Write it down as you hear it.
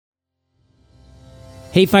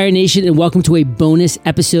Hey Fire Nation, and welcome to a bonus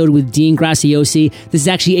episode with Dean Graziosi. This is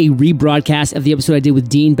actually a rebroadcast of the episode I did with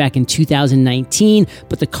Dean back in 2019,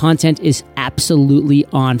 but the content is absolutely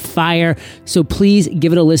on fire. So please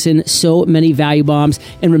give it a listen. So many value bombs.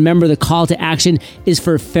 And remember, the call to action is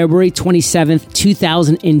for February 27th,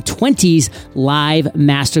 2020's live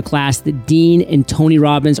masterclass that Dean and Tony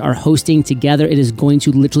Robbins are hosting together. It is going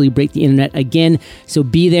to literally break the internet again. So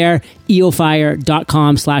be there.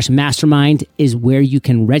 eofire.com/mastermind is where you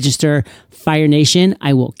can register. Fire Nation,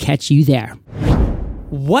 I will catch you there.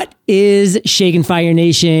 What is Shaken Fire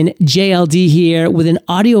Nation? JLD here with an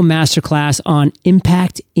audio masterclass on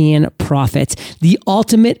impact and profit, the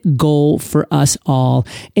ultimate goal for us all.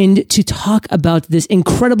 And to talk about this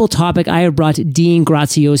incredible topic, I have brought Dean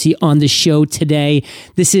Graziosi on the show today.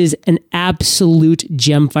 This is an absolute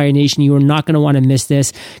gem, Fire Nation. You are not going to want to miss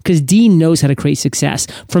this because Dean knows how to create success.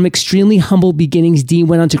 From extremely humble beginnings, Dean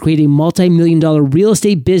went on to create a multi-million-dollar real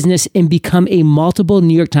estate business and become a multiple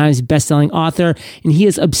New York Times bestselling author. And he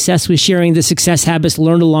is obsessed with sharing the success habits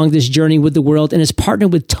learned along this journey with the world and has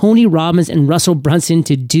partnered with Tony Robbins and Russell Brunson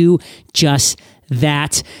to do just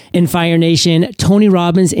that. In Fire Nation, Tony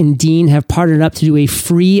Robbins and Dean have partnered up to do a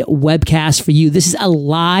free webcast for you. This is a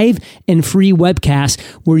live and free webcast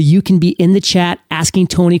where you can be in the chat asking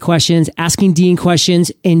Tony questions, asking Dean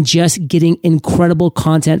questions, and just getting incredible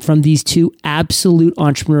content from these two absolute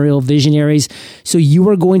entrepreneurial visionaries. So you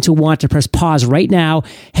are going to want to press pause right now,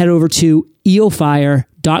 head over to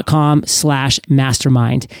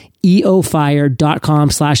eofire.com/mastermind.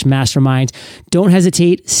 eofire.com/mastermind. Don't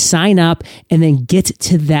hesitate, sign up, and then get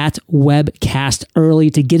to that webcast early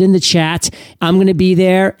to get in the chat. I'm going to be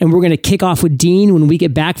there, and we're going to kick off with Dean when we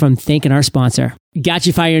get back from thanking our sponsor.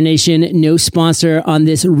 Gotcha, Fire Nation. No sponsor on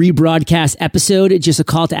this rebroadcast episode. Just a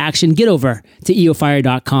call to action. Get over to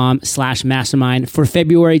eofire.com/mastermind for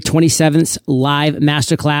February 27th's live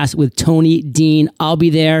masterclass with Tony, Dean. I'll be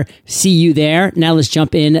there. See you there. Now let's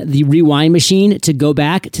jump in the rewind machine to go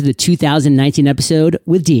back to the 2019 episode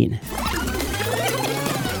with Dean.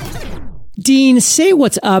 Dean, say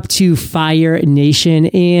what's up to Fire Nation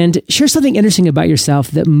and share something interesting about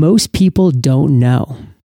yourself that most people don't know.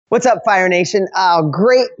 What's up, Fire Nation?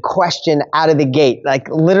 Great question out of the gate. Like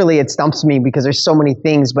literally it stumps me because there's so many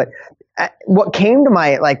things, but what came to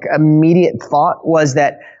my immediate thought was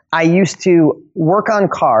that I used to work on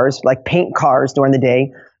cars, like paint cars during the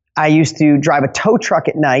day. I used to drive a tow truck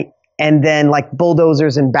at night and then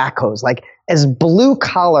bulldozers and backhoes, as blue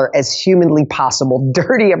collar as humanly possible,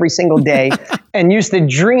 dirty every single day, and used to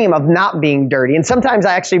dream of not being dirty. And sometimes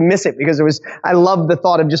I actually miss it because I love the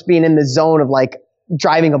thought of just being in the zone of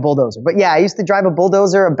driving a bulldozer. But yeah, I used to drive a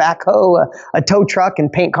bulldozer, a backhoe, a tow truck, and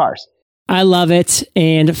paint cars. I love it.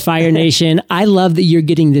 And Fire Nation, I love that you're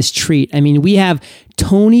getting this treat. I mean, we have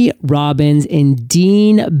Tony Robbins and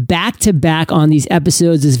Dean back to back on these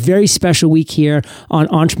episodes. This very special week here on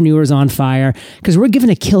Entrepreneurs on Fire because we're giving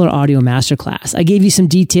a killer audio masterclass. I gave you some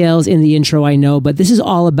details in the intro, I know, but this is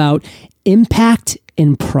all about impact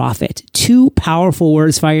and profit. Two powerful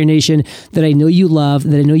words, Fire Nation, that I know you love,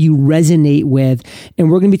 that I know you resonate with. And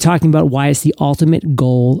we're going to be talking about why it's the ultimate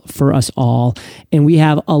goal for us all. And we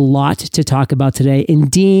have a lot to talk about today. And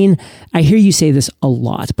Dean, I hear you say this a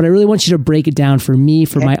lot, but I really want you to break it down for me,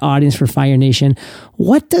 for my audience, for Fire Nation.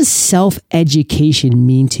 What does self-education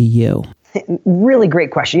mean to you? Really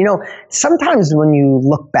great question. Sometimes when you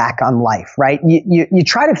look back on life, right, you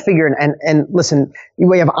try to figure, and listen,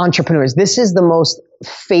 we have entrepreneurs. This is the most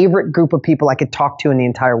favorite group of people I could talk to in the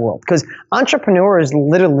entire world because entrepreneurs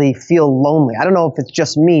literally feel lonely. I don't know if it's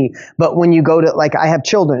just me, but when you go to, I have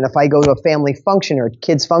children, if I go to a family function or a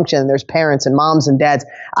kids function and there's parents and moms and dads,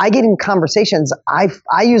 I get in conversations. I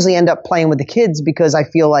usually end up playing with the kids because I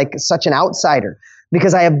feel like such an outsider.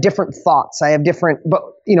 Because I have different thoughts, I have different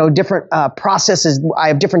processes, I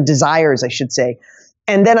have different desires, I should say.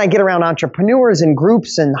 And then I get around entrepreneurs and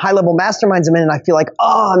groups and high-level masterminds and I feel like,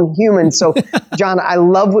 oh, I'm human. So, John, I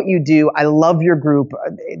love what you do. I love your group.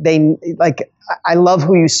 I love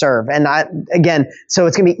who you serve. And so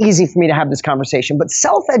it's going to be easy for me to have this conversation. But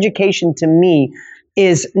self-education to me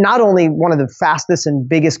is not only one of the fastest and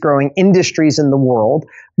biggest growing industries in the world,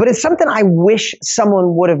 but it's something I wish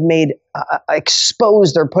someone would have made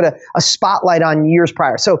exposed or put a spotlight on years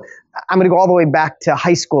prior. So I'm going to go all the way back to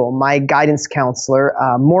high school. My guidance counselor,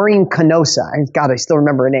 Maureen Canosa, God, I still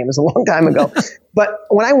remember her name. It was a long time ago. But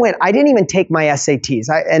when I went, I didn't even take my SATs.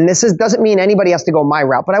 And this doesn't mean anybody has to go my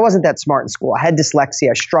route, but I wasn't that smart in school. I had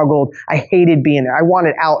dyslexia. I struggled. I hated being there. I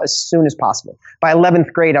wanted out as soon as possible. By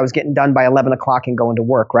 11th grade, I was getting done by 11 o'clock and going to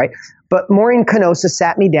work, right? But Maureen Canosa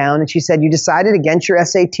sat me down and she said, you decided against your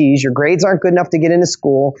SATs. Your grades aren't good enough to get into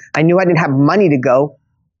school. I knew I didn't have money to go.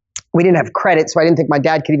 We didn't have credit, so I didn't think my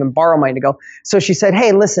dad could even borrow money to go. So she said,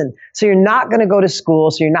 hey, listen, so you're not going to go to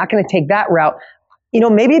school, so you're not going to take that route.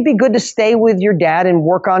 Maybe it'd be good to stay with your dad and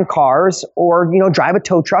work on cars or, drive a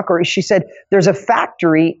tow truck. Or she said, there's a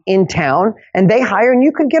factory in town and they hire and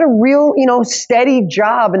you could get a real, steady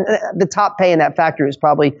job. And the top pay in that factory was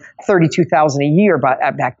probably $32,000 a year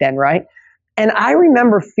back then, right? And I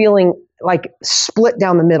remember feeling like split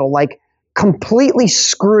down the middle, like completely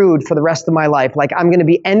screwed for the rest of my life. Like I'm going to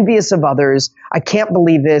be envious of others. I can't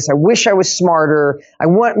believe this. I wish I was smarter.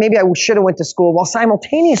 Maybe I should have went to school. While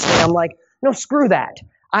simultaneously, I'm like, no, screw that.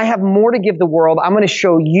 I have more to give the world. I'm going to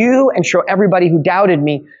show you and show everybody who doubted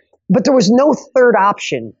me. But there was no third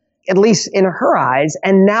option, at least in her eyes.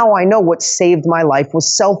 And now I know what saved my life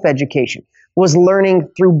was self-education, was learning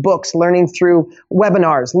through books, learning through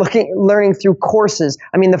webinars, learning through courses.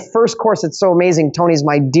 I mean, the first course, it's so amazing. Tony's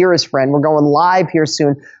my dearest friend. We're going live here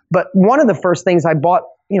soon. But one of the first things I bought,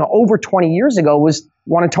 over 20 years ago was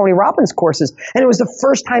one of Tony Robbins' courses. And it was the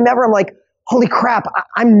first time ever I'm like, holy crap,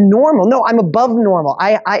 I'm normal. No, I'm above normal.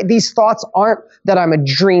 These thoughts aren't that I'm a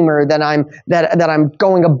dreamer, that I'm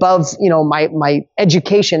going above, my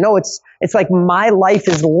education. No, it's like my life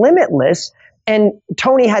is limitless. And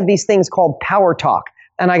Tony had these things called Power Talk.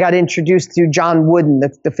 And I got introduced to John Wooden,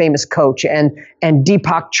 the famous coach, and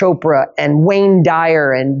Deepak Chopra and Wayne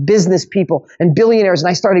Dyer and business people and billionaires. And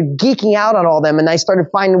I started geeking out on all them. And I started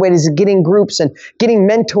finding ways of getting groups and getting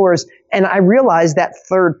mentors. And I realized that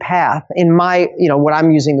third path in my, what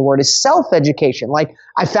I'm using the word is self-education. Like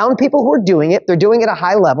I found people who are doing it. They're doing it at a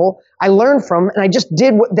high level. I learned from, and I just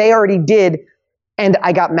did what they already did. And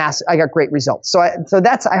I got great results. So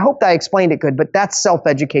I hope that I explained it good, but that's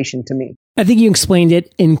self-education to me. I think you explained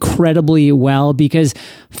it incredibly well because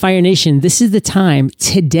Fire Nation, this is the time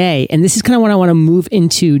today. And this is kind of what I want to move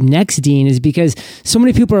into next, Dean, is because so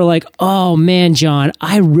many people are like, oh man, John,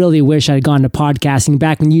 I really wish I'd gone to podcasting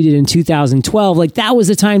back when you did in 2012. Like that was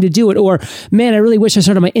the time to do it. Or man, I really wish I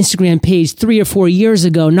started my Instagram page 3 or 4 years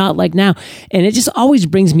ago, not like now. And it just always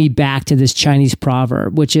brings me back to this Chinese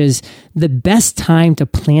proverb, which is the best time to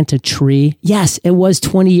plant a tree. Yes, it was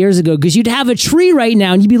 20 years ago because you'd have a tree right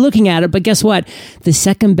now and you'd be looking at it. But guess what? The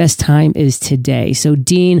second best time is today. So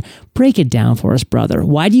Dean, break it down for us, brother.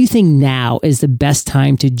 Why do you think now is the best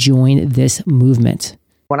time to join this movement?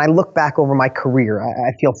 When I look back over my career,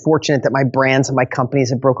 I feel fortunate that my brands and my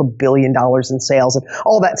companies have broke $1 billion in sales, and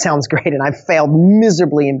all that sounds great. And I've failed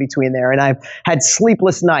miserably in between there. And I've had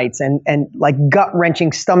sleepless nights and like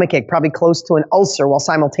gut-wrenching stomachache, probably close to an ulcer, while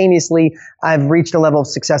simultaneously I've reached a level of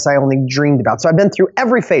success I only dreamed about. So I've been through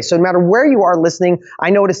every phase. So no matter where you are listening,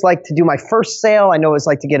 I know what it's like to do my first sale. I know what it's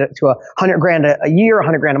like to get it to $100,000 a year,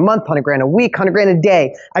 $100,000 a month, $100,000 a week, $100,000 a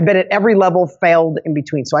day. I've been at every level, failed in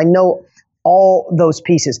between. So I know all those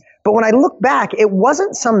pieces. But when I look back, it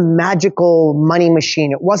wasn't some magical money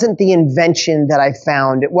machine. It wasn't the invention that I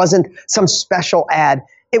found. It wasn't some special ad.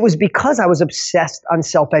 It was because I was obsessed on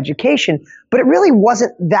self-education, but it really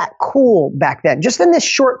wasn't that cool back then. Just in this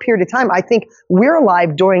short period of time, I think we're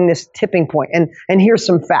alive during this tipping point. And here's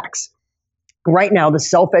some facts. Right now, the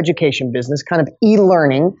self-education business, kind of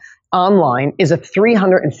e-learning online, is a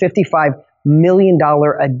 $355 million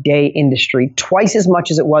a day industry, twice as much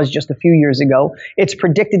as it was just a few years ago. It's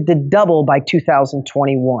predicted to double by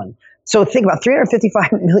 2021. So think about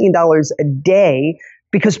 $355 million a day,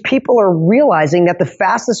 because people are realizing that the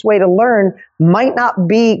fastest way to learn might not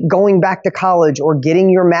be going back to college or getting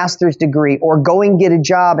your master's degree or going get a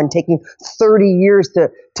job and taking 30 years to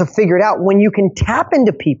figure it out, when you can tap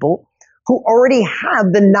into people who already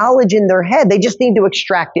have the knowledge in their head. They just need to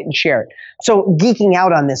extract it and share it. So geeking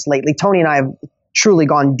out on this lately, Tony and I have truly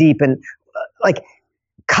gone deep, and like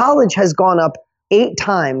college has gone up 8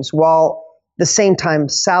 times while the same time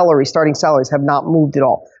starting salaries have not moved at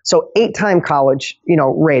all. So 8-time college,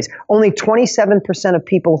 raise. Only 27% of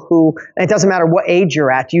people who, and it doesn't matter what age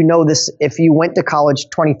you're at, this if you went to college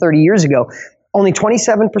 20, 30 years ago, only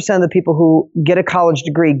 27% of the people who get a college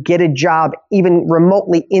degree get a job even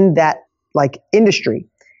remotely in that industry.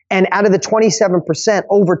 And out of the 27%,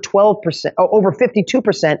 over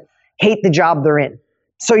 52% hate the job they're in.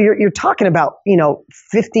 So you're talking about,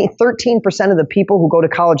 13% of the people who go to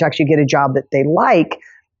college actually get a job that they like.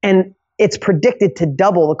 And it's predicted to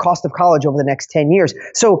double the cost of college over the next 10 years.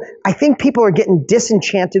 So I think people are getting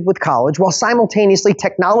disenchanted with college, while simultaneously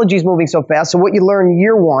technology is moving so fast. So what you learn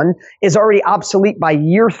year 1 is already obsolete by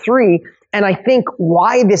year 3. And I think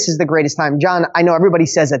why this is the greatest time, John, I know everybody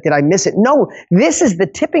says that. Did I miss it? No, this is the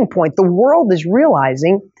tipping point. The world is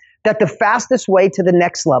realizing that the fastest way to the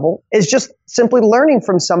next level is just simply learning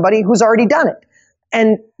from somebody who's already done it.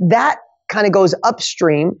 And that kind of goes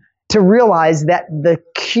upstream to realize that the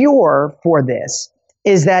cure for this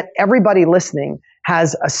is that everybody listening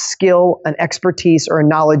has a skill, an expertise, or a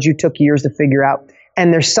knowledge you took years to figure out.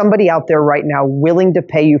 And there's somebody out there right now willing to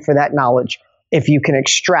pay you for that knowledge if you can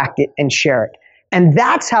extract it and share it. And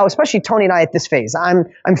that's how, especially Tony and I at this phase, I'm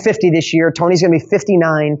 50 this year. Tony's going to be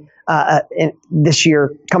 59 this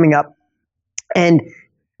year coming up. And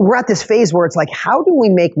we're at this phase where it's like, how do we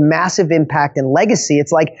make massive impact and legacy?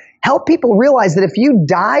 It's like, help people realize that if you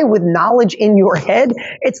die with knowledge in your head,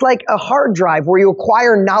 it's like a hard drive where you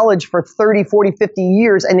acquire knowledge for 30, 40, 50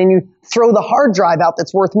 years, and then you throw the hard drive out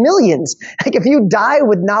that's worth millions. Like if you die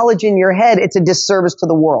with knowledge in your head, it's a disservice to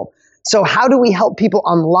the world. So how do we help people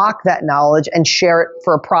unlock that knowledge and share it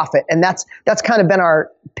for a profit? And that's kind of been our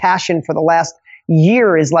passion for the last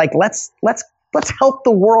year, is like, let's help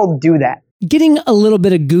the world do that. Getting a little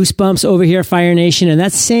bit of goosebumps over here, Fire Nation, and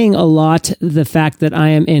that's saying a lot, the fact that I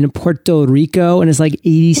am in Puerto Rico and it's like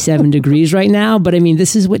 87 degrees right now. But I mean,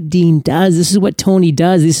 this is what Dean does. This is what Tony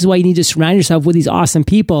does. This is why you need to surround yourself with these awesome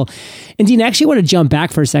people. And Dean, I actually want to jump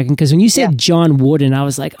back for a second, because when you said John Wooden, I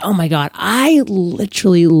was like, oh my God, I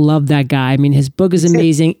literally love that guy. I mean, his book is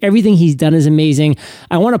amazing. Everything he's done is amazing.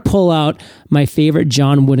 I want to pull out my favorite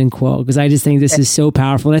John Wooden quote, because I just think this is so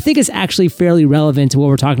powerful. And I think it's actually fairly relevant to what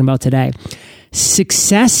we're talking about today.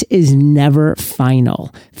 Success is never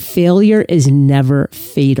final. Failure is never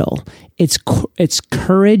fatal. It's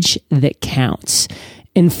courage that counts.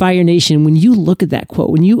 In Fire Nation, when you look at that quote,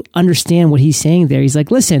 when you understand what he's saying there, he's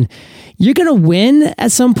like, listen, you're going to win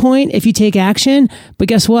at some point if you take action, but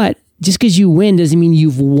guess what? Just because you win doesn't mean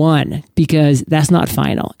you've won, because that's not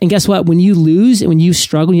final. And guess what? When you lose and when you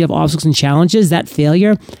struggle, and you have obstacles and challenges, that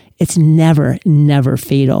failure, it's never, never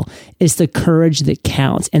fatal. It's the courage that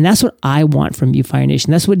counts. And that's what I want from you, Fire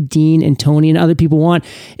Nation. That's what Dean and Tony and other people want,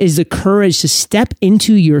 is the courage to step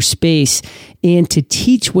into your space and to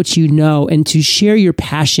teach what you know and to share your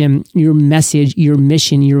passion, your message, your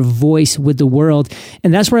mission, your voice with the world.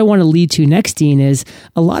 And that's where I want to lead to next, Dean, is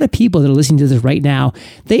a lot of people that are listening to this right now,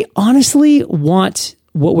 they honestly want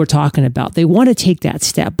what we're talking about. They want to take that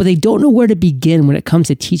step, but they don't know where to begin when it comes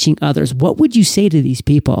to teaching others. What would you say to these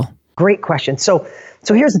people? Great question. So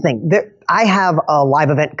here's the thing. I have a live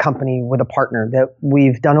event company with a partner that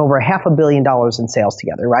we've done over $500 million in sales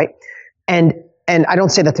together, right? And I don't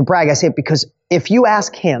say that to brag. I say it because if you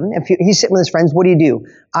ask him, he's sitting with his friends, what do you do?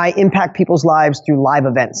 I impact people's lives through live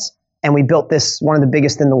events. And we built this, one of the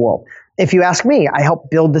biggest in the world. If you ask me, I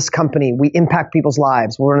helped build this company. We impact people's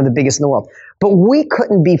lives. We're one of the biggest in the world. But we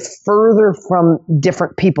couldn't be further from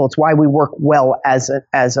different people. It's why we work well as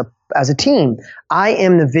a team. I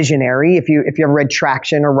am the visionary. If you ever read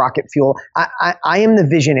Traction or Rocket Fuel, I am the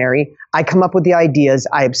visionary. I come up with the ideas.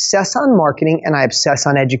 I obsess on marketing and I obsess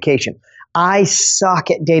on education. I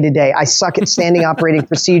suck at day-to-day. I suck at standing operating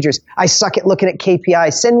procedures. I suck at looking at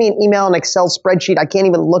KPIs. Send me an email, an Excel spreadsheet. I can't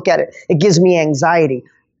even look at it. It gives me anxiety.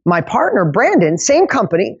 My partner, Brandon, same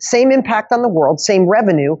company, same impact on the world, same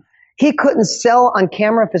revenue. He couldn't sell on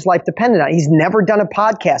camera if his life depended on it. He's never done a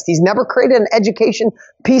podcast. He's never created an education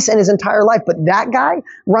piece in his entire life. But that guy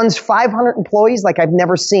runs 500 employees like I've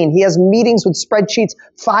never seen. He has meetings with spreadsheets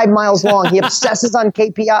 5 miles long. He obsesses on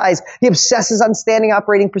KPIs. He obsesses on standing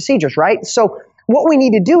operating procedures, right? So what we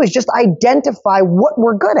need to do is just identify what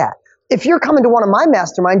we're good at. If you're coming to one of my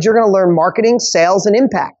masterminds, you're going to learn marketing, sales, and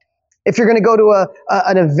impact. If you're going to go to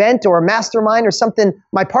an event or a mastermind or something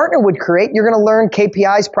my partner would create, you're going to learn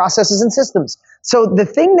KPIs, processes, and systems. So the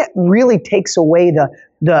thing that really takes away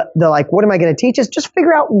the like, what am I going to teach, is just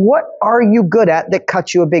figure out what are you good at that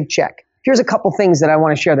cuts you a big check. Here's a couple things that I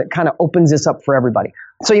want to share that kind of opens this up for everybody.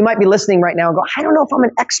 So you might be listening right now and go, I don't know if I'm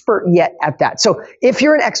an expert yet at that. So if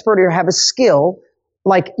you're an expert or have a skill,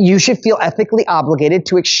 like, you should feel ethically obligated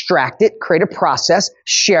to extract it, create a process,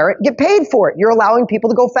 share it, get paid for it. You're allowing people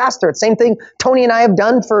to go faster. It's the same thing Tony and I have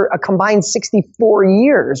done for a combined 64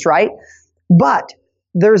 years, right? But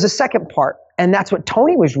there's a second part, and that's what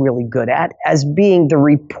Tony was really good at, as being the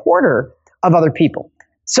reporter of other people.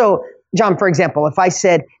 So, John, for example, if I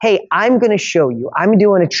said, hey, I'm going to show you, I'm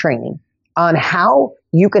doing a training on how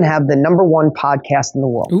you can have the #1 podcast in the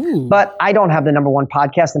world. Ooh. But I don't have the #1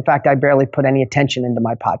 podcast. In fact, I barely put any attention into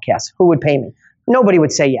my podcast. Who would pay me? Nobody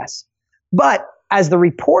would say yes. But as the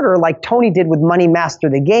reporter, like Tony did with Money Master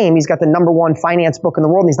the Game, he's got the #1 finance book in the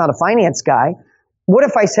world, and he's not a finance guy. What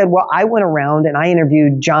if I said, well, I went around and I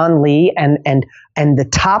interviewed John Lee and the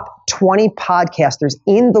top 20 podcasters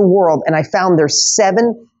in the world, and I found their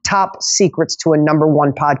 7 top secrets to a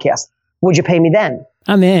 #1 podcast. Would you pay me then?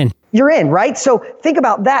 I'm in. You're in, right? So think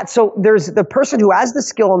about that. So there's the person who has the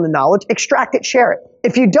skill and the knowledge, extract it, share it.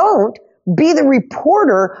 If you don't, Be the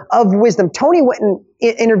reporter of wisdom. Tony went and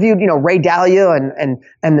interviewed, Ray Dalio and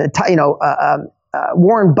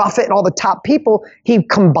Warren Buffett and all the top people. He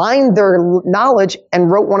combined their knowledge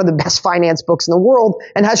and wrote one of the best finance books in the world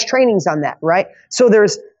and has trainings on that, right? So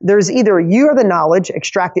there's either you are the knowledge,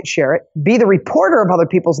 extract it, share it, be the reporter of other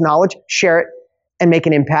people's knowledge, share it, and make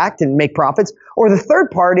an impact and make profits. Or the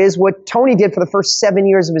third part is what Tony did for the first 7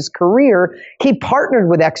 years of his career. He partnered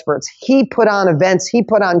with experts. He put on events. He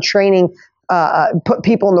put on training, put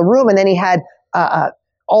people in the room, and then he had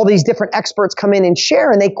all these different experts come in and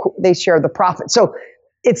share, and they share the profit. So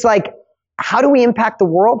it's like, how do we impact the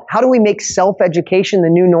world? How do we make self-education the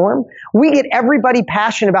new norm? We get everybody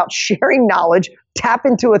passionate about sharing knowledge, tap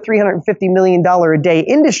into a $350 million a day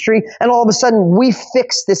industry, and all of a sudden we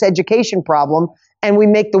fix this education problem, and we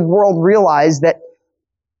make the world realize that,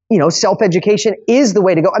 self-education is the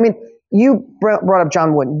way to go. I mean, you brought up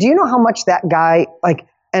John Wooden. Do you know how much that guy,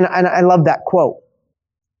 and I love that quote,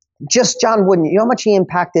 just John Wooden, you know how much he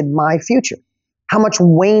impacted my future? How much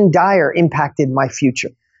Wayne Dyer impacted my future?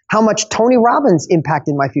 How much Tony Robbins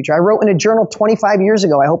impacted my future? I wrote in a journal 25 years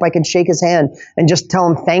ago. I hope I can shake his hand and just tell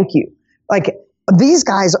him thank you. These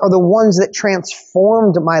guys are the ones that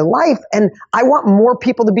transformed my life. And I want more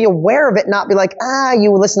people to be aware of it, not be like,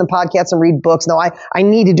 you listen to podcasts and read books. No, I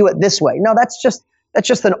need to do it this way. No, that's just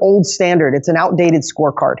an old standard. It's an outdated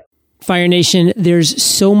scorecard. Fire Nation, there's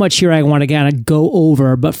so much here I want to kind of go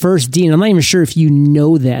over. But first, Dean, I'm not even sure if you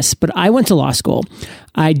know this, but I went to law school.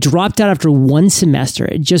 I dropped out after one semester.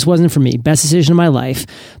 It just wasn't for me. Best decision of my life.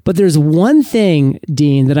 But there's one thing,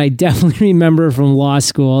 Dean, that I definitely remember from law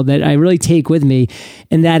school that I really take with me,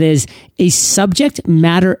 and that is a subject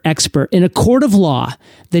matter expert. In a court of law,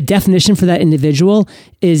 the definition for that individual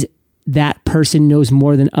is that person knows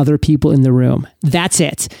more than other people in the room. That's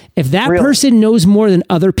it. If that person knows more than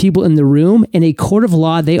other people in the room, in a court of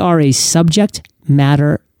law, they are a subject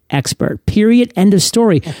matter expert. Period. End of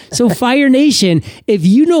story. So Fire Nation, if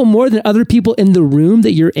you know more than other people in the room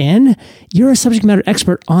that you're in, you're a subject matter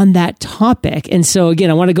expert on that topic. And so again,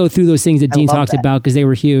 I want to go through those things that Dean talked about because they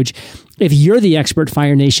were huge. If you're the expert,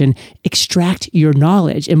 Fire Nation, extract your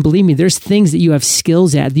knowledge. And believe me, there's things that you have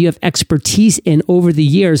skills at, that you have expertise in over the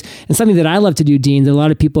years. And something that I love to do, Dean, that a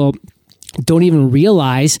lot of people don't even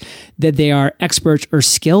realize that they are experts or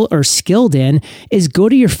skilled in, is go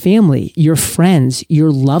to your family, your friends,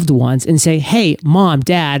 your loved ones and say, hey, mom,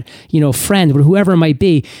 dad, friend, whoever it might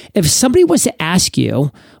be. If somebody was to ask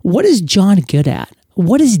you, what is John good at?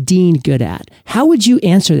 What is Dean good at? How would you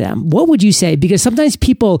answer them? What would you say? Because sometimes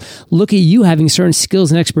people look at you having certain skills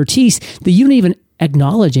and expertise that you don't even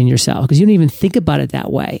acknowledge in yourself because you don't even think about it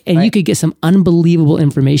that way. And you could get some unbelievable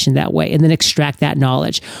information that way and then extract that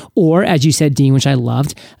knowledge. Or as you said, Dean, which I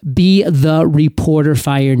loved, be the reporter,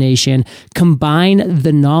 Fire Nation. Combine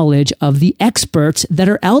the knowledge of the experts that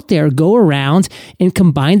are out there. Go around and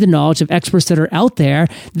combine the knowledge of experts that are out there.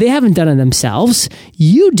 They haven't done it themselves.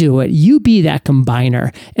 You do it. You be that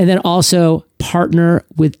combiner. And then also partner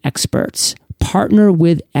with experts. Partner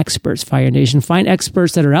with experts, Fire Nation. Find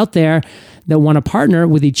experts that are out there that want to partner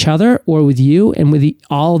with each other or with you and with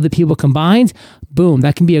all of the people combined. Boom.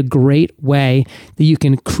 That can be a great way that you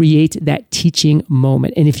can create that teaching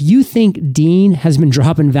moment. And if you think Dean has been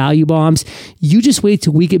dropping value bombs, you just wait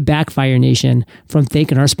till we get back, Fire Nation, from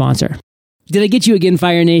thanking our sponsor. Did I get you again,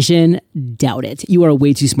 Fire Nation? Doubt it. You are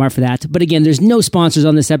way too smart for that. But again, there's no sponsors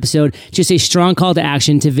on this episode. Just a strong call to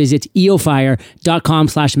action to visit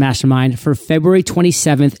eofire.com/mastermind for February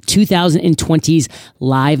 27th, 2020's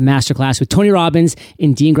live masterclass with Tony Robbins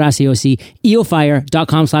and Dean Graziosi.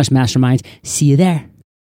 eofire.com/mastermind. See you there.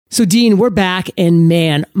 So Dean, we're back and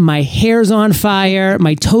man, my hair's on fire.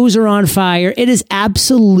 My toes are on fire. It is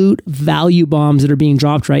absolute value bombs that are being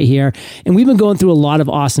dropped right here. And we've been going through a lot of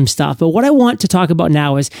awesome stuff. But what I want to talk about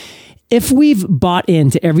now is if we've bought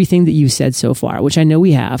into everything that you've said so far, which I know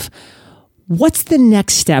we have, what's the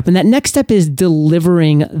next step? And that next step is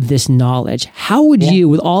delivering this knowledge. How would you,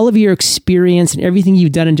 with all of your experience and everything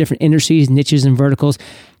you've done in different industries, niches, and verticals,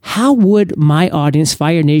 how would my audience,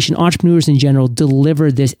 Fire Nation, entrepreneurs in general,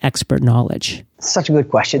 deliver this expert knowledge? Such a good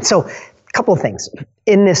question. So a couple of things.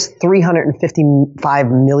 In this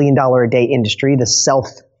 $355 million a day industry, the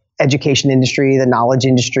self-education industry, the knowledge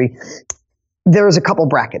industry, there's a couple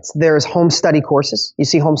brackets. There's home study courses. You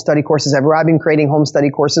see home study courses everywhere. I've been creating home study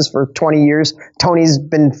courses for 20 years. Tony's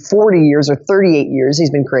been 40 years or 38 years. He's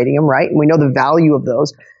been creating them, right? And we know the value of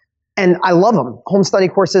those. And I love them. Home study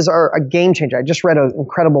courses are a game changer. I just read an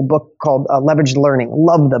incredible book called Leveraged Learning.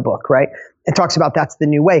 Love the book, right? It talks about that's the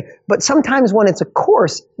new way. But sometimes when it's a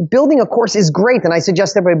course, building a course is great. And I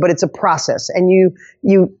suggest everybody, but it's a process. And you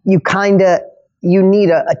kind of you need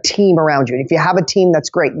a team around you. And if you have a team, that's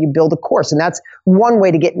great. You build a course. And that's one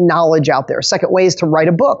way to get knowledge out there. A second way is to write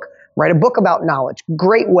a book. Write a book about knowledge.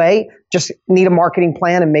 Great way. Just need a marketing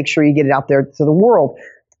plan and make sure you get it out there to the world.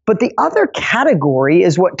 But the other category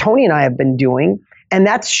is what Tony and I have been doing, and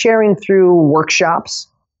that's sharing through workshops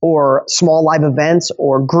or small live events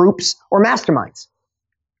or groups or masterminds.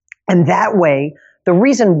 And that way, the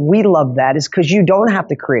reason we love that is because you don't have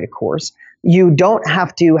to create a course. You don't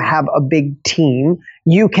have to have a big team.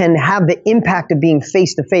 You can have the impact of being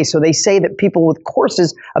face-to-face. So they say that people with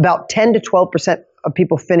courses, about 10 to 12% of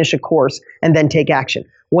people finish a course and then take action.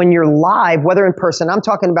 When you're live, whether in person, I'm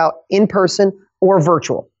talking about in person or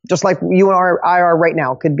virtual, just like you and I are right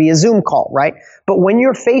now. It could be a Zoom call, right? But when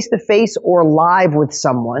you're face-to-face or live with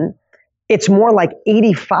someone, it's more like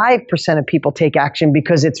 85% of people take action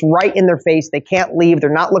because it's right in their face. They can't leave. They're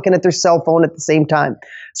not looking at their cell phone at the same time.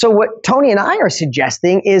 So what Tony and I are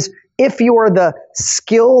suggesting is if you're the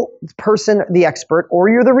skill person, the expert, or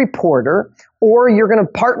you're the reporter, or you're going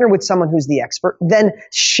to partner with someone who's the expert, then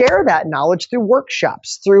share that knowledge through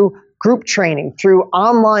workshops, through group training, through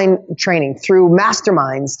online training, through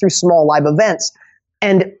masterminds, through small live events.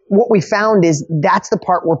 And what we found is that's the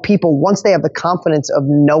part where people, once they have the confidence of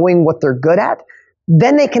knowing what they're good at,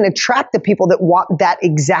 then they can attract the people that want that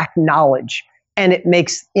exact knowledge. And it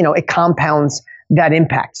makes, it compounds that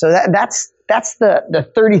impact. So that's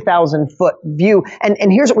the 30,000 foot view.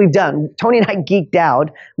 And here's what we've done. Tony and I geeked out.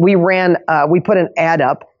 We put an ad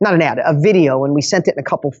up, not an ad, a video, and we sent it in a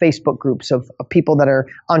couple Facebook groups of people that are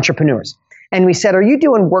entrepreneurs. And we said, are you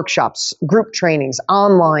doing workshops, group trainings,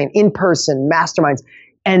 online, in person, masterminds?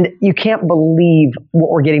 And you can't believe what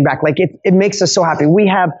we're getting back. Like it makes us so happy. We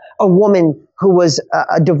have a woman who was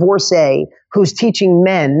a divorcee who's teaching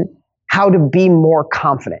men how to be more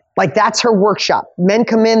confident. Like that's her workshop. Men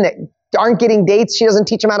come in that aren't getting dates. She doesn't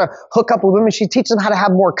teach them how to hook up with women. She teaches them how to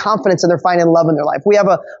have more confidence and they're finding love in their life. We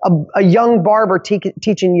have a young barber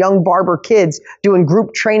teaching young barber kids, doing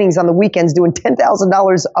group trainings on the weekends, doing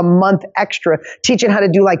 $10,000 a month extra, teaching how to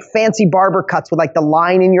do like fancy barber cuts with like the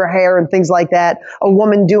line in your hair and things like that. A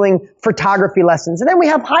woman doing photography lessons. And then we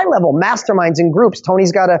have high level masterminds and groups.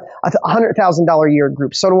 Tony's got a $100,000 a year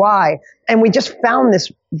group. So do I. And we just found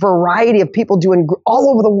this variety of people doing all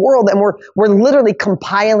over the world. And we're literally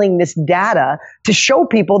compiling this data to show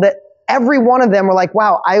people that every one of them were like,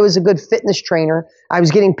 wow, I was a good fitness trainer. I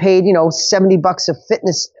was getting paid, $70 a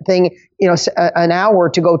fitness thing, an hour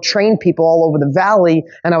to go train people all over the valley.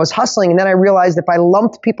 And I was hustling. And then I realized if I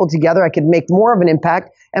lumped people together, I could make more of an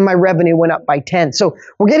impact and my revenue went up by 10. So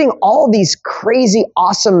we're getting all these crazy,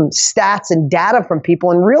 awesome stats and data from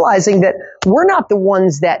people and realizing that we're not the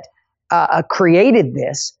ones that created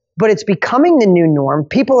this, but it's becoming the new norm.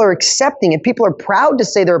 People are accepting it. People are proud to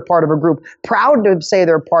say they're a part of a group, proud to say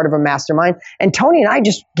they're a part of a mastermind. And Tony and I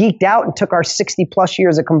just geeked out and took our 60 plus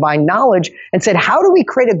years of combined knowledge and said, how do we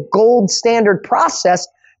create a gold standard process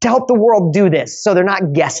to help the world do this so they're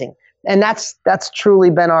not guessing? And that's truly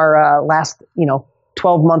been our last,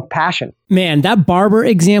 12-month passion. Man, that barber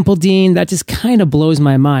example, Dean, that just kind of blows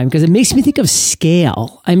my mind because it makes me think of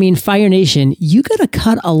scale. I mean, Fire Nation, you got to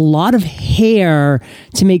cut a lot of hair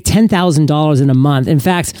to make $10,000 in a month. In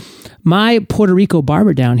fact, my Puerto Rico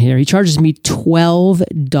barber down here, he charges me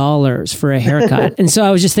 $12 for a haircut. And so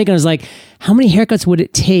I was just thinking, I was like, how many haircuts would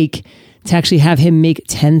it take to actually have him make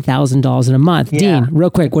 $10,000 in a month? Yeah, Dean, real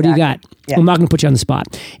quick, what do you got? Yeah. I'm not going to put you on the spot.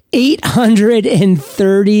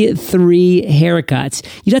 833 haircuts.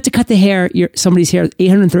 You'd have to cut somebody's hair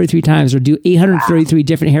 833 times or do 833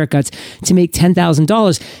 different haircuts to make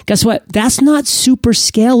 $10,000. Guess what? That's not super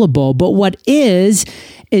scalable, but what is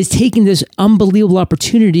taking this unbelievable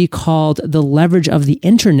opportunity called the leverage of the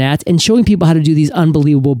internet and showing people how to do these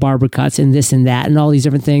unbelievable barber cuts and this and that and all these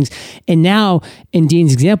different things. And now, in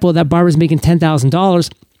Dean's example, that barber's making $10,000.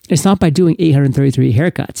 It's not by doing 833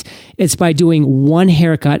 haircuts. It's by doing one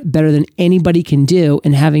haircut better than anybody can do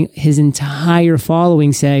and having his entire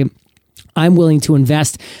following say, I'm willing to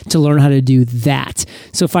invest to learn how to do that.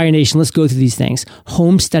 So Fire Nation, let's go through these things.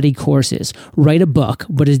 Home study courses, write a book.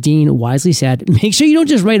 But as Dean wisely said, make sure you don't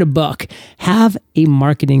just write a book. Have a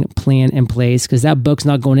marketing plan in place because that book's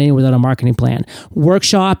not going anywhere without a marketing plan.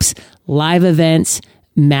 Workshops, live events,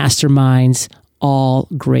 masterminds, all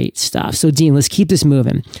great stuff. So Dean, let's keep this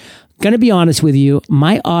moving. Going to be honest with you,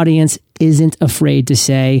 my audience isn't afraid to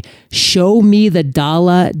say, show me the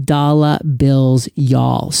dollar bills,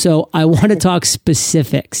 y'all. So I want to talk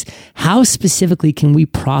specifics. How specifically can we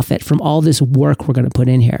profit from all this work we're going to put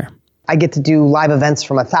in here? I get to do live events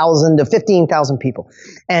from 1,000 to 15,000 people.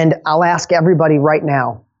 And I'll ask everybody right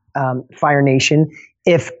now, Fire Nation,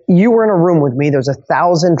 if you were in a room with me, there's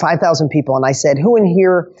 1,000, 5,000 people, and I said, who in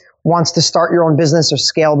here wants to start your own business or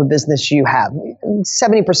scale the business you have?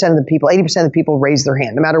 70% of the people, 80% of the people raise their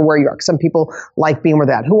hand, no matter where you are. Some people like being where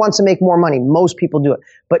they're at. Who wants to make more money? Most people do it.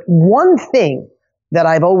 But one thing that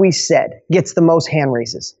I've always said gets the most hand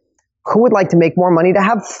raises. Who would like to make more money to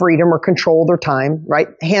have freedom or control their time, right?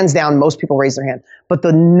 Hands down, most people raise their hand. But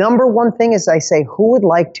the number one thing is I say, who would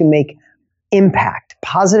like to make impact,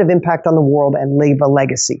 positive impact on the world and leave a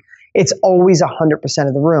legacy? It's always 100%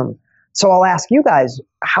 of the room. So I'll ask you guys,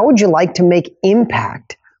 how would you like to make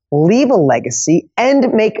impact, leave a legacy,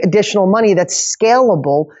 and make additional money that's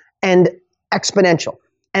scalable and exponential?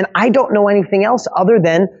 And I don't know anything else other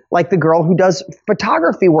than like the girl who does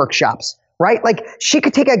photography workshops, right? Like she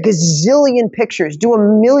could take a gazillion pictures, do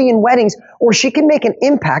 1,000,000 weddings, or she can make an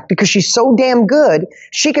impact because she's so damn good.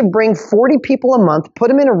 She could bring 40 people a month, put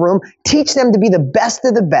them in a room, teach them to be the best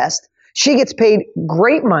of the best. She gets paid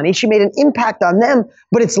great money. She made an impact on them,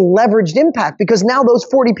 but it's leveraged impact because now those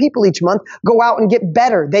 40 people each month go out and get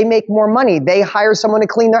better. They make more money. They hire someone to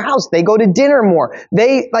clean their house. They go to dinner more.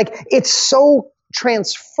 It's so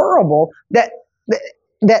transferable that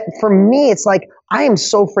for me, it's like, I am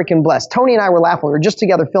so freaking blessed. Tony and I were laughing. We were just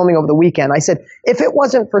together filming over the weekend. I said, if it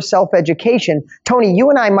wasn't for self-education, Tony, you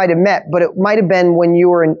and I might have met, but it might have been when you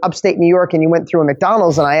were in upstate New York and you went through a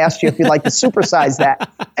McDonald's and I asked you if you'd like to supersize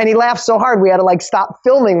that. And he laughed so hard, we had to stop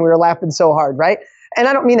filming. We were laughing so hard, right? And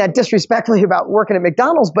I don't mean that disrespectfully about working at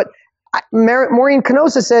McDonald's, but Maureen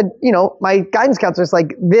Canosa said, my guidance counselor is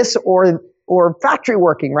like this or factory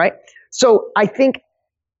working, right? So I think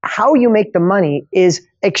how you make the money is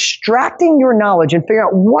extracting your knowledge and figuring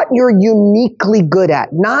out what you're uniquely good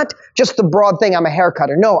at. Not just the broad thing, I'm a hair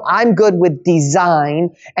cutter. No, I'm good with design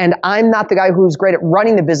and I'm not the guy who's great at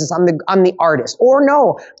running the business. I'm the artist. Or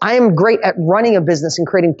no, I am great at running a business and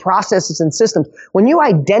creating processes and systems. When you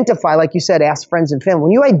identify, like you said, ask friends and family,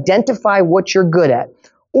 when you identify what you're good at,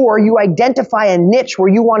 or you identify a niche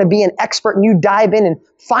where you want to be an expert and you dive in and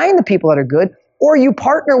find the people that are good, or you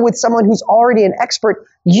partner with someone who's already an expert,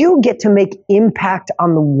 you get to make impact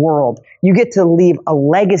on the world. You get to leave a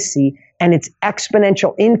legacy, and it's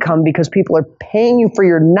exponential income because people are paying you for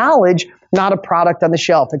your knowledge, not a product on the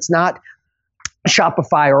shelf. It's not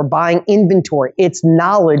Shopify or buying inventory. It's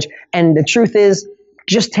knowledge. And the truth is,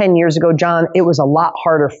 just 10 years ago, John, it was a lot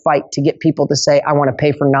harder fight to get people to say, I want to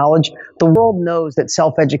pay for knowledge. The world knows that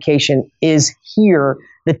self-education is here.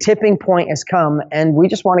 The tipping point has come, and we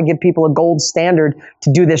just want to give people a gold standard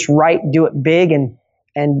to do this right, do it big,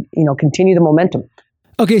 and continue the momentum.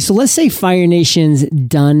 Okay, so let's say Fire Nation's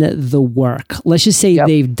done the work. Let's just say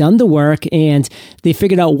they've done the work and they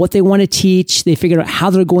figured out what they want to teach. They figured out how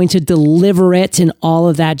they're going to deliver it and all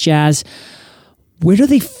of that jazz. Where do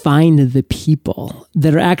they find the people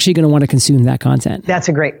that are actually going to want to consume that content? That's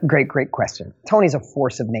a great question. Tony's a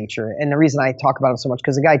force of nature. And the reason I talk about him so much,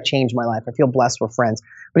 because the guy changed my life. I feel blessed we're friends,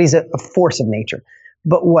 but he's a force of nature.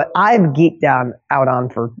 But what I've geeked out on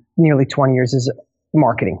for nearly 20 years is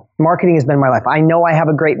marketing. Marketing has been my life. I know I have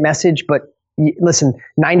a great message, but listen,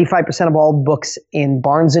 95% of all books in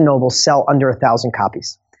Barnes & Noble sell under 1,000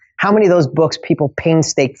 copies. How many of those books people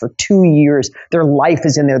painstake for 2 years? Their life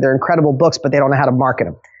is in there. They're incredible books, but they don't know how to market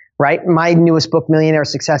them, right? My newest book, Millionaire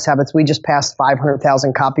Success Habits, we just passed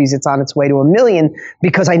 500,000 copies. It's on its way to 1 million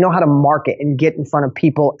because I know how to market and get in front of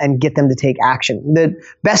people and get them to take action. The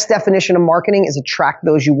best definition of marketing is attract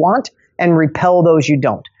those you want and repel those you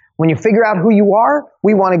don't. When you figure out who you are,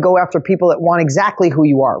 we want to go after people that want exactly who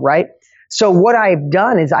you are, right? So what I've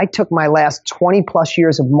done is I took my last 20 plus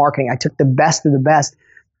years of marketing. I took the best of the best.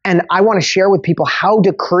 And I want to share with people how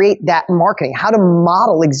to create that marketing, how to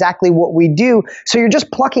model exactly what we do. So you're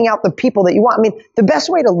just plucking out the people that you want. I mean, the best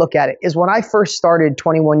way to look at it is when I first started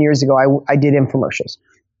 21 years ago, I did infomercials.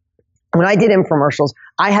 When I did infomercials,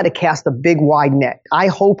 I had to cast a big wide net. I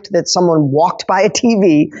hoped that someone walked by a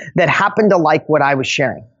TV that happened to like what I was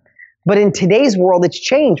sharing. But in today's world, it's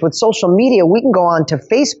changed. With social media, we can go on to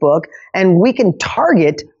Facebook and we can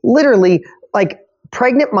target literally like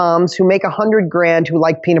pregnant moms who make $100,000 who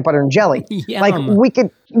like peanut butter and jelly. Yum. Like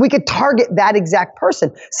we could target that exact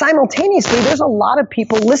person. Simultaneously, there's a lot of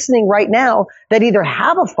people listening right now that either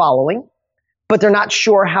have a following, but they're not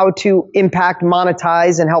sure how to impact,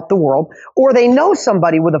 monetize, and help the world, or they know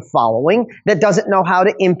somebody with a following that doesn't know how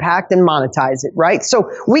to impact and monetize it, right? So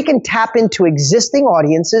we can tap into existing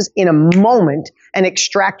audiences in a moment and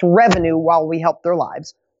extract revenue while we help their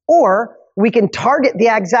lives, or we can target the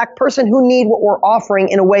exact person who need what we're offering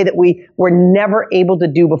in a way that we were never able to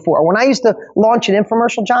do before. When I used to launch an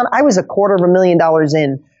infomercial, John, I was $250,000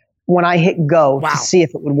 in when I hit go to see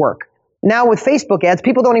if it would work. Now with Facebook ads,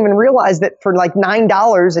 people don't even realize that for like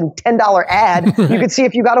 $9 and $10 ad, you could see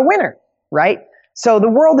if you got a winner, right? So the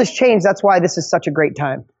world has changed. That's why this is such a great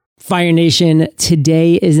time. Fire Nation,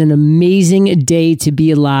 today is an amazing day to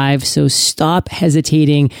be alive, so stop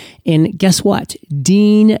hesitating. And guess what?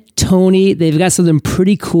 Dean, Tony, they've got something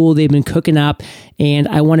pretty cool they've been cooking up, and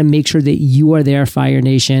I want to make sure that you are there, Fire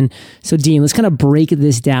Nation. So Dean, let's kind of break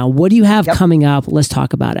this down. What do you have coming up? Let's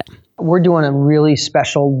talk about it. We're doing a really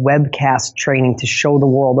special webcast training to show the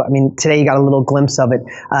world. I mean, today you got a little glimpse of it.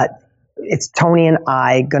 It's Tony and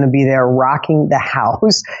I going to be there rocking the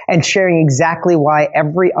house and sharing exactly why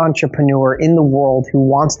every entrepreneur in the world who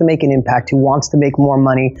wants to make an impact, who wants to make more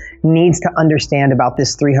money, needs to understand about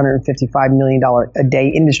this $355 million a day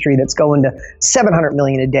industry that's going to $700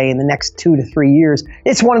 million a day in the next 2 to 3 years.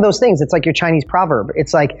 It's one of those things. It's like your Chinese proverb.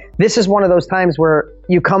 It's like, this is one of those times where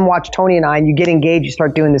you come watch Tony and I and you get engaged, you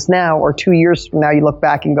start doing this now, or 2 years from now, you look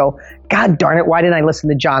back and go, God darn it, why didn't I listen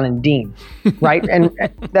to John and Dean, right? And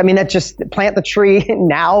I mean, that's just plant the tree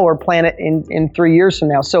now or plant it in 3 years from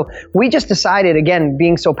now. So we just decided, again,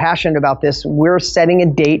 being so passionate about this, we're setting a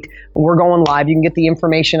date. We're going live. You can get the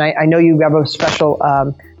information. I know you have a special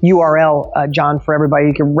URL, John, for everybody.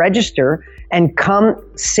 You can register and come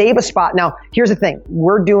save a spot. Now, here's the thing.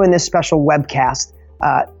 We're doing this special webcast.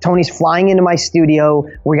 Tony's flying into my studio.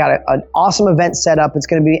 We got an awesome event set up. It's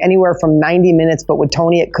going to be anywhere from 90 minutes, but with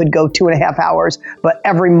Tony, it could go 2.5 hours, but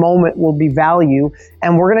every moment will be value.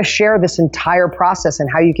 And we're going to share this entire process and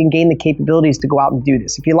how you can gain the capabilities to go out and do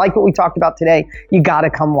this. If you like what we talked about today, you got to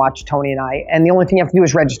come watch Tony and I. And the only thing you have to do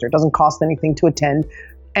is register. It doesn't cost anything to attend.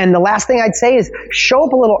 And the last thing I'd say is show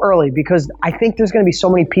up a little early, because I think there's going to be so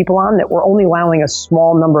many people on that we're only allowing a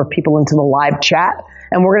small number of people into the live chat.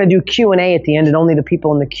 And we're going to do Q&A at the end, and only the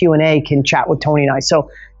people in the Q&A can chat with Tony and I.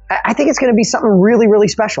 So I think it's going to be something really, really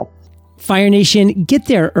special. Fire Nation, get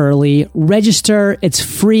there early, register. It's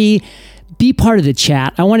free. Be part of the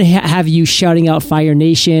chat. I want to have you shouting out Fire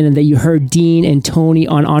Nation and that you heard Dean and Tony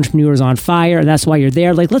on Entrepreneurs on Fire. And that's why you're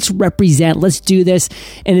there. Like, let's represent. Let's do this.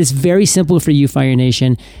 And it's very simple for you, Fire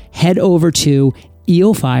Nation. Head over to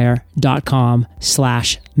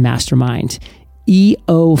eofire.com/mastermind.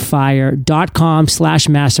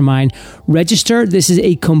 eofire.com/mastermind. Register. This is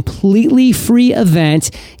a completely free event.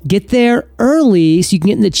 Get there early so you can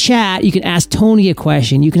get in the chat. You can ask Tony a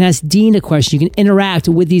question. You can ask Dean a question. You can interact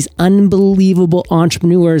with these unbelievable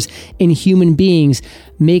entrepreneurs and human beings.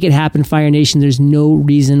 Make it happen, Fire Nation. There's no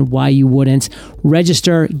reason why you wouldn't.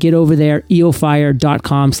 Register. Get over there.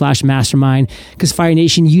 eofire.com/mastermind. Because Fire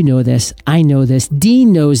Nation, you know this. I know this.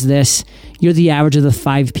 Dean knows this. You're the average of the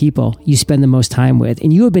 5 people you spend the most time with.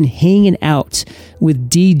 And you have been hanging out with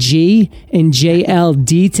DG and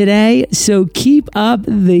JLD today. So keep up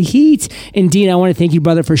the heat. And Dean, I want to thank you,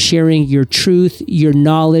 brother, for sharing your truth, your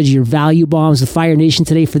knowledge, your value bombs with Fire Nation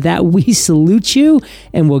today. For that, we salute you,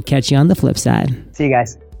 and we'll catch you on the flip side. See you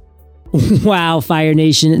guys. Wow, Fire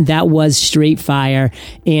Nation, that was straight fire.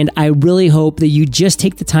 And I really hope that you just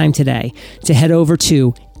take the time today to head over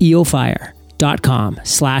to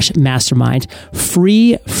eofire.com/mastermind.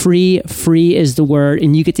 Free is the word.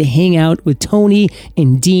 And you get to hang out with Tony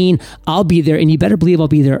and Dean. I'll be there, and you better believe I'll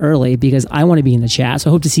be there early because I want to be in the chat. So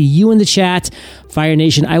I hope to see you in the chat. Fire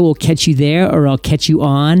Nation, I will catch you there, or I'll catch you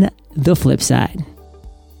on the flip side.